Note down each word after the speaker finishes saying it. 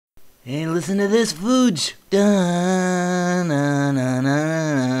Hey, listen to this, Fooge. Da na na na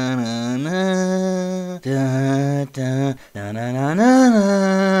na na da da da na na na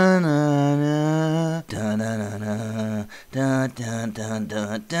na da na na na da da da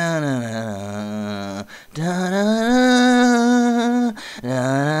da da na da na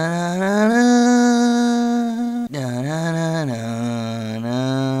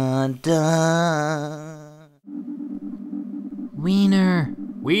na da. Wiener!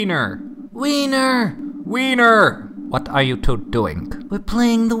 Wiener! Wiener! Wiener! What are you two doing? We're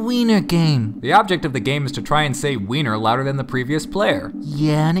playing the Wiener game. The object of the game is to try and say Wiener louder than the previous player.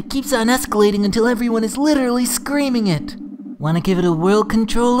 Yeah, and it keeps on escalating until everyone is literally screaming it. Wanna give it a world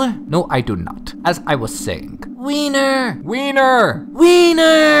controller? No, I do not. As I was saying. Wiener! Wiener!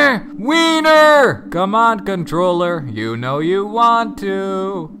 Wiener! Wiener! Come on, controller. You know you want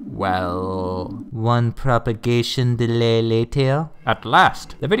to. Well... One propagation delay later. At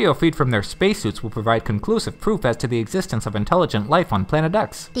last! The video feed from their spacesuits will provide conclusive proof as to the existence of intelligent life on Planet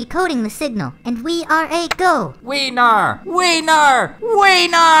X. Decoding the signal, and we are a go! Wiener! Wiener!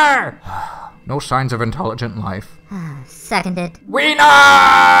 Wiener! No signs of intelligent life. Seconded. Wiener!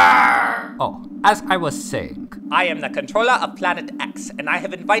 Oh, as I was saying. I am the controller of Planet X, and I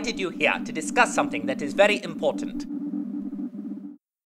have invited you here to discuss something that is very important.